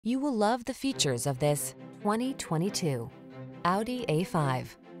You will love the features of this 2022 Audi A5.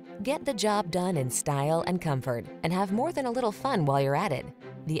 Get the job done in style and comfort and have more than a little fun while you're at it.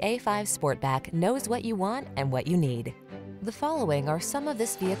 The A5 Sportback knows what you want and what you need. The following are some of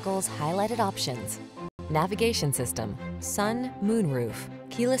this vehicle's highlighted options: navigation system, sun, moonroof,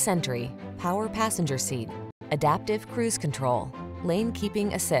 keyless entry, power passenger seat, adaptive cruise control, lane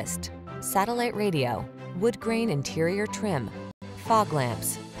keeping assist, satellite radio, wood grain interior trim, fog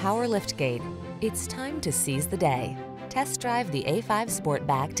lamps, power liftgate. It's time to seize the day. Test drive the A5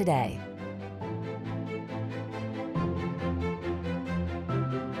 Sportback today.